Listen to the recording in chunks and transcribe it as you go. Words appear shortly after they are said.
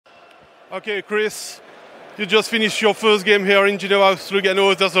Okay, Chris, you just finished your first game here in Geneva with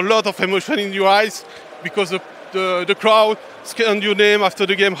Lugano. There's a lot of emotion in your eyes because the crowd scanned your name after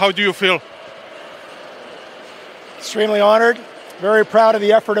the game. How do you feel? Extremely honored. Very proud of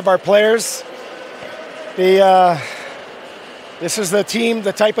the effort of our players. This is the team,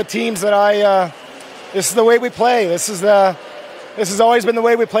 the type of teams that this is the way we play. This has always been the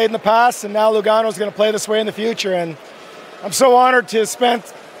way we played in the past, and now Lugano is going to play this way in the future. And I'm so honored to have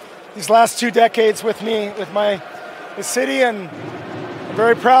spent these last 2 decades with the city, and I'm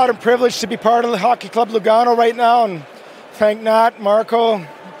very proud and privileged to be part of the Hockey Club Lugano right now, and thank Nat, Marco,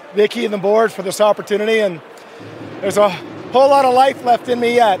 Vicky, and the board for this opportunity. And there's a whole lot of life left in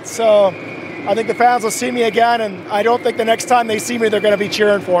me yet, so I think the fans will see me again, and I don't think the next time they see me they're going to be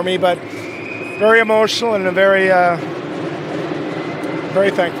cheering for me, but very emotional and very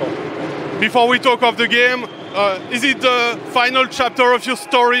thankful. Before we talk of the game, is it the final chapter of your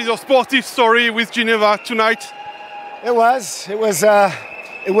story, your sportive story with Geneva tonight? It was. It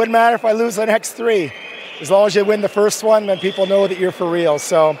wouldn't matter if I lose the next 3. As long as you win the first one, then people know that you're for real.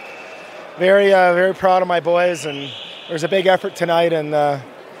 So very proud of my boys, and there's a big effort tonight, and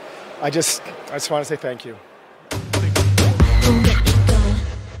I just want to say thank you.